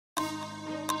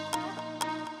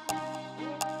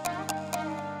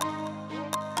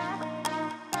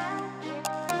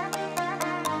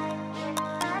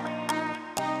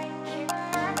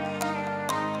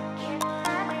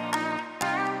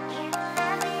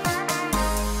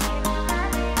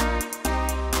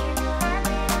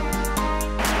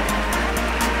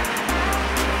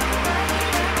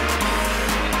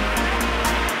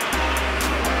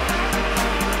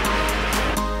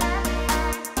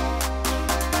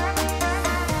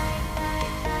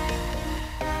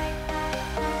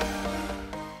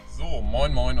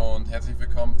Moin Moin und herzlich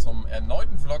willkommen zum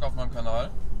erneuten Vlog auf meinem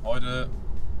Kanal. Heute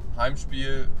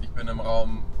Heimspiel, ich bin im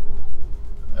Raum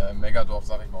Megerdorf,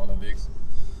 sag ich mal, unterwegs.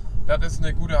 Das ist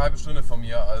eine gute halbe Stunde von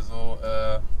mir, also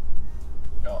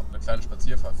ja, eine kleine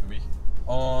Spazierfahrt für mich.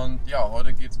 Und ja,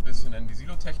 heute geht es ein bisschen in die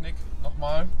Silotechnik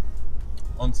nochmal.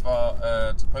 Und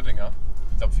zwar zu Pöttinger.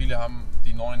 Ich glaube, viele haben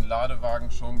die neuen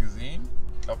Ladewagen schon gesehen.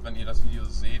 Ich glaube, wenn ihr das Video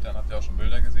seht, dann habt ihr auch schon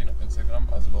Bilder gesehen auf Instagram.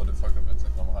 Also Leute, folgt auf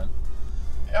Instagram rein.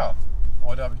 Ja,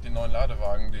 heute habe ich den neuen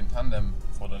Ladewagen, den Tandem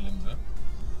vor der Linse.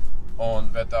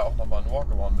 Und werde da auch nochmal einen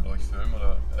Walkaround mit euch filmen.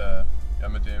 Oder ja,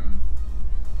 mit dem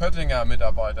Pöttinger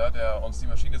Mitarbeiter, der uns die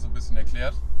Maschine so ein bisschen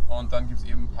erklärt. Und dann gibt es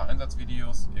eben ein paar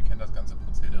Einsatzvideos. Ihr kennt das ganze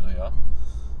Prozedere, ja.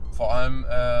 Vor allem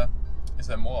ist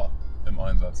der Moor im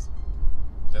Einsatz.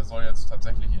 Der soll jetzt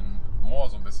tatsächlich in Moor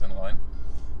so ein bisschen rein.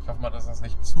 Ich hoffe mal, dass das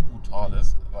nicht zu brutal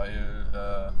ist,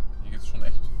 weil hier gibt es schon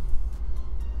echt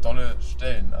dolle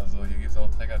Stellen. Also hier gibt es auch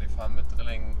Trecker, die fahren mit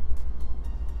Drilling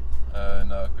in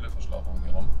der Gülleverschlaufung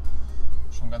hier rum.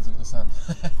 Schon ganz interessant.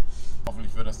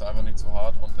 Hoffentlich wird das da einfach nicht zu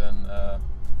hart und dann,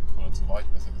 oder zu weich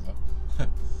besser gesagt.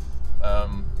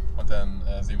 Und dann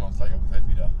sehen wir uns gleich auf dem Feld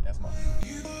wieder. Erstmal.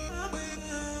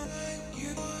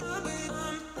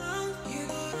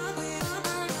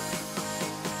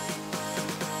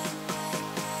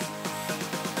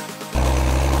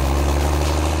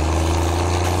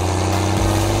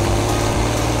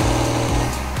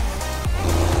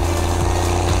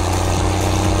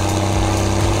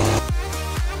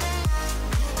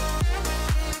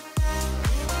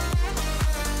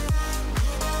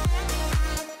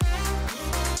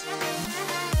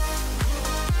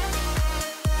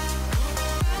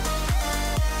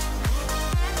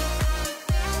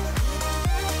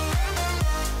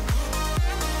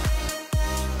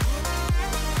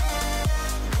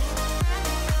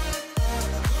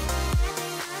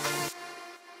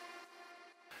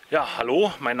 Ja,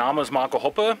 hallo, mein Name ist Marco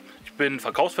Hoppe, ich bin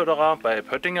Verkaufsförderer bei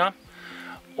Pöttinger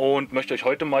und möchte euch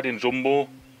heute mal den Jumbo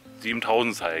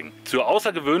 7000 zeigen. Zur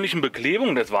außergewöhnlichen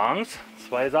Beklebung des Wagens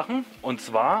zwei Sachen. Und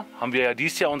zwar haben wir ja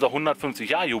dieses Jahr unser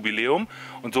 150-Jahr-Jubiläum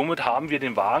und somit haben wir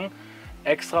den Wagen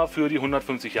extra für die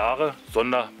 150 Jahre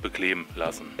sonderbekleben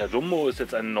lassen. Der Jumbo ist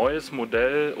jetzt ein neues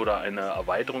Modell oder eine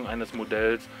Erweiterung eines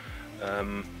Modells.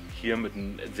 Hier mit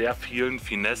sehr vielen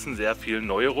Finessen, sehr vielen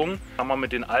Neuerungen. Kann man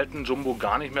mit den alten Jumbo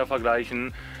gar nicht mehr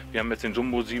vergleichen. Wir haben jetzt den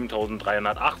Jumbo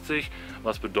 7380,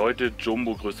 was bedeutet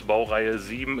Jumbo größte Baureihe,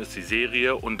 7 ist die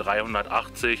Serie und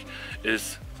 380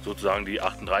 ist sozusagen die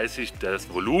 38,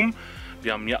 das Volumen.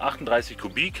 Wir haben hier 38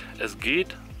 Kubik, es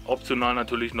geht optional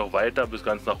natürlich noch weiter bis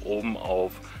ganz nach oben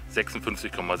auf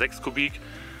 56,6 Kubik.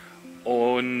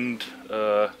 Und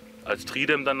als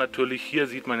Tridem dann natürlich, hier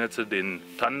sieht man jetzt den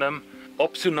Tandem.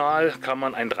 Optional kann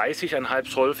man ein 30,5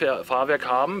 Zoll Fahrwerk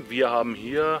haben. Wir haben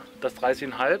hier das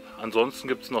 30,5. Ansonsten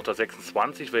gibt es noch das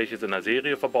 26, welches in der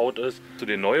Serie verbaut ist. Zu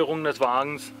den Neuerungen des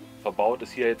Wagens verbaut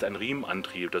ist hier jetzt ein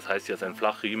Riemenantrieb. Das heißt, hier ist ein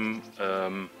Flachriemen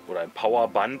oder ein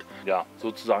Powerband. Ja,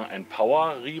 sozusagen ein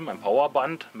Powerriemen, ein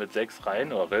Powerband mit 6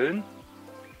 Reihen oder Rillen.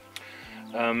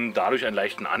 Dadurch einen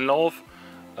leichten Anlauf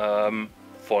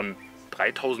von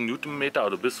 3000 Newtonmeter,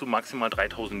 also bis zu maximal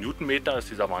 3000 Newtonmeter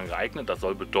ist dieser Wagen geeignet. Das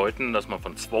soll bedeuten, dass man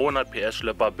von 200 PS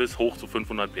Schlepper bis hoch zu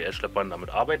 500 PS Schleppern damit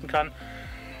arbeiten kann.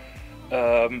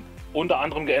 Unter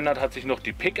anderem geändert hat sich noch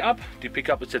die Pickup. Die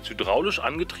Pickup ist jetzt hydraulisch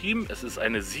angetrieben. Es ist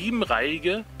eine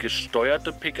 7-reihige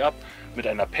gesteuerte Pickup mit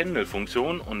einer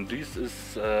Pendelfunktion und dies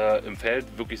ist im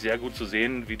Feld wirklich sehr gut zu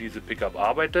sehen, wie diese Pickup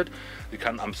arbeitet. Sie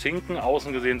kann am Zinken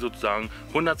außen gesehen sozusagen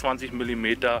 120 mm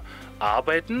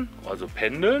arbeiten, also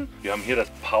pendeln. Wir haben hier das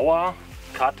Power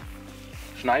Cut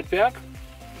Schneidwerk,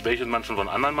 welches man schon von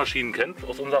anderen Maschinen kennt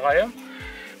aus unserer Reihe.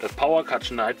 Das Power Cut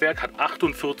Schneidwerk hat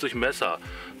 48 Messer,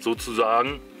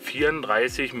 sozusagen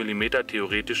 34 mm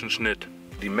theoretischen Schnitt.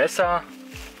 Die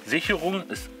Messersicherung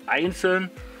ist einzeln,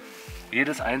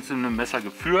 jedes einzelne Messer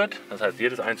geführt. Das heißt,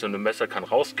 jedes einzelne Messer kann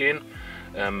rausgehen.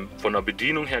 Von der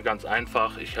Bedienung her ganz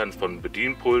einfach. Ich kann es von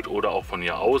Bedienpult oder auch von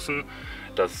hier außen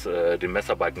den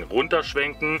Messerbalken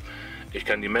runterschwenken. Ich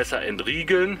kann die Messer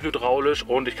entriegeln hydraulisch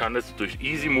und ich kann es durch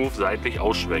Easy Move seitlich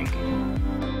ausschwenken.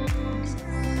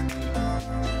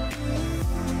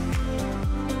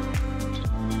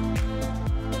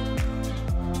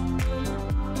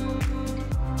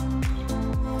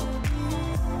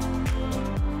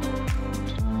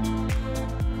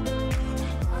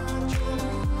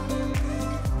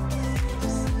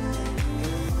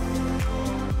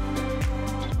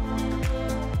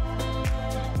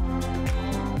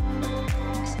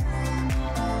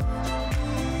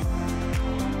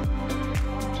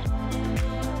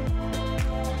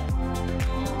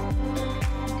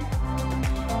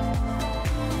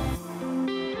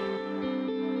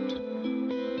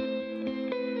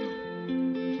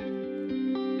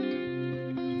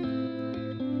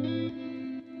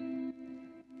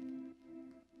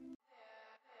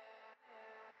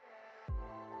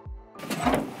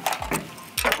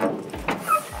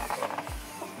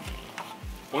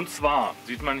 Und zwar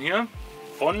sieht man hier,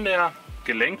 von der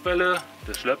Gelenkwelle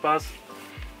des Schleppers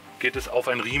geht es auf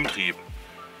einen Riementrieb.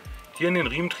 Hier in den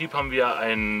Riementrieb haben wir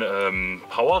einen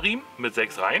Powerriemen mit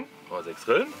 6 Reihen oder 6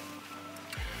 Rillen,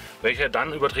 welcher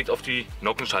dann überträgt auf die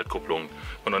Nockenschaltkupplung.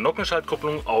 Von der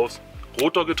Nockenschaltkupplung aufs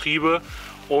Rotorgetriebe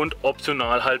und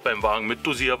optional halt beim Wagen mit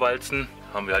Dosierwalzen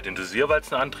haben wir halt den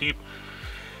Dosierwalzenantrieb.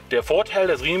 Der Vorteil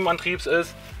des Riemenantriebs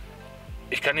ist,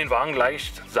 ich kann den Wagen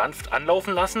leicht sanft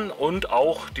anlaufen lassen und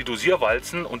auch die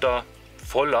Dosierwalzen unter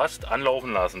Volllast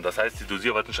anlaufen lassen. Das heißt, die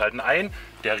Dosierwalzen schalten ein,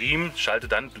 der Riemen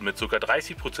schaltet dann mit ca.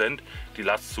 30% die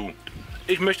Last zu.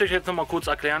 Ich möchte euch jetzt noch mal kurz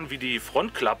erklären, wie die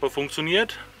Frontklappe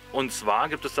funktioniert. Und zwar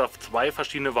gibt es da 2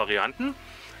 verschiedene Varianten.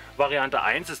 Variante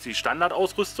 1 ist die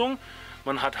Standardausrüstung.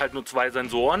 Man hat halt nur 2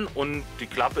 Sensoren und die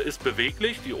Klappe ist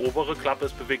beweglich. Die obere Klappe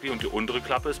ist beweglich und die untere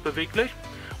Klappe ist beweglich.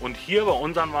 Und hier bei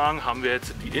unserem Wagen haben wir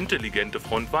jetzt die intelligente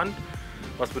Frontwand.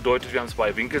 Was bedeutet, wir haben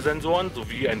 2 Winkelsensoren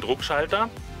sowie einen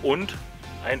Druckschalter und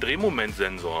einen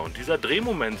Drehmomentsensor. Und dieser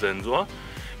Drehmomentsensor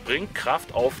bringt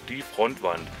Kraft auf die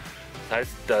Frontwand. Das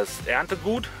heißt, das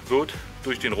Erntegut wird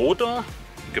durch den Rotor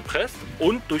gepresst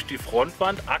und durch die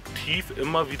Frontwand aktiv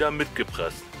immer wieder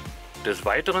mitgepresst. Des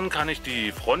Weiteren kann ich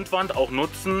die Frontwand auch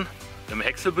nutzen. Im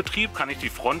Häckselbetrieb kann ich die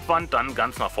Frontwand dann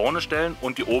ganz nach vorne stellen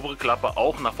und die obere Klappe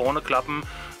auch nach vorne klappen,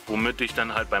 womit ich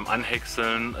dann halt beim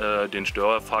Anhäckseln den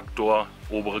Störfaktor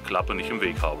obere Klappe nicht im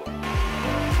Weg habe.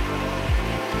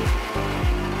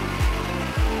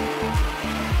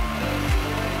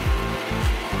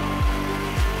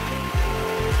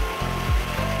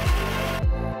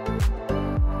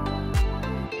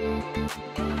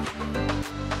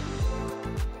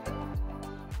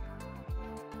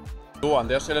 So, an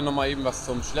der Stelle nochmal eben was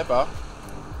zum Schlepper.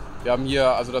 Wir haben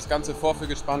hier, also das ganze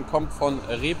Vorführgespann kommt von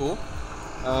Rebo.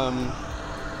 Ja,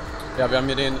 wir haben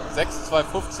hier den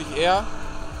 6250R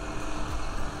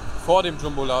vor dem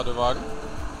Jumbo-Ladewagen.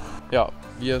 Ja,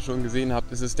 wie ihr schon gesehen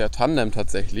habt, ist es der Tandem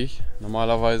tatsächlich.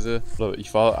 Normalerweise,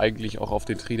 ich war eigentlich auch auf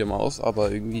den Tridem aus,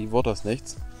 aber irgendwie wurde das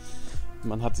nichts.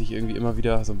 Man hat sich irgendwie immer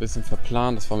wieder so ein bisschen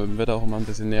verplant, das war mit dem Wetter auch immer ein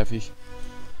bisschen nervig.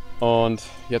 Und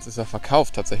jetzt ist er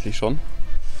verkauft tatsächlich schon.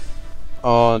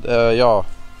 Und ja,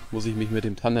 muss ich mich mit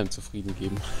dem Tandem zufrieden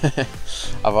geben.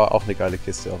 Aber auch eine geile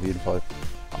Kiste auf jeden Fall.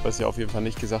 Aber es ist ja auf jeden Fall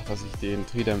nicht gesagt, dass ich den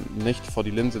Tridem nicht vor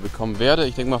die Linse bekommen werde.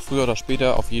 Ich denke mal früher oder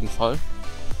später auf jeden Fall.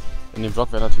 In dem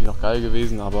Vlog wäre natürlich noch geil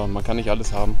gewesen, aber man kann nicht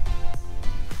alles haben.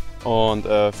 Und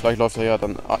vielleicht läuft er ja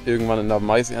dann irgendwann in der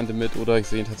Maisernte mit oder ich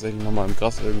sehe ihn tatsächlich nochmal im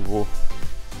Gras irgendwo.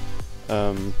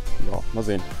 Ja, mal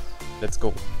sehen. Let's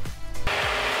go.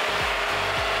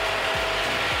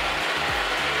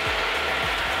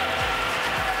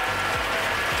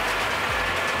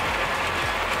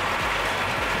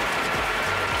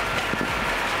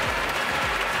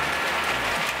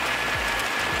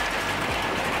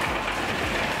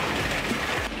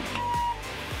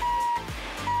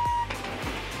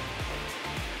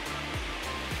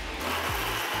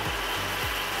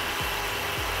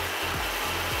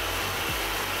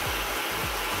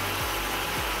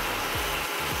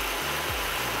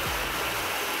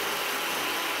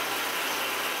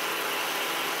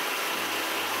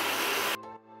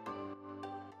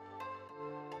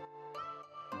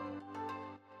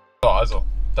 So, also,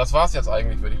 das war's jetzt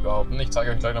eigentlich, würde ich behaupten. Ich zeige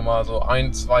euch gleich nochmal so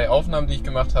 1, 2 Aufnahmen, die ich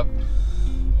gemacht habe,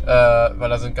 weil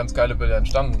da sind ganz geile Bilder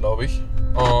entstanden, glaube ich.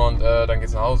 Und dann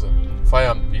geht's nach Hause,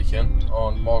 Feierabendbierchen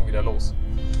und morgen wieder los.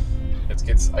 Jetzt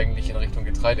geht's eigentlich in Richtung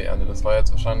Getreideernte. Das war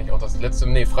jetzt wahrscheinlich auch das letzte.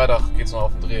 Ne, Freitag geht's noch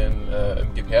auf den Dreh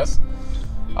im Gepers.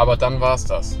 Aber dann war's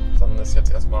das. Dann ist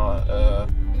jetzt erstmal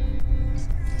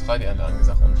Getreideernte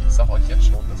angesagt. Und ich sage euch jetzt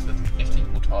schon, das wird richtig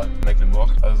brutal.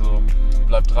 Mecklenburg. Also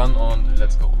bleibt dran und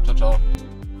let's go. Ciao, ciao.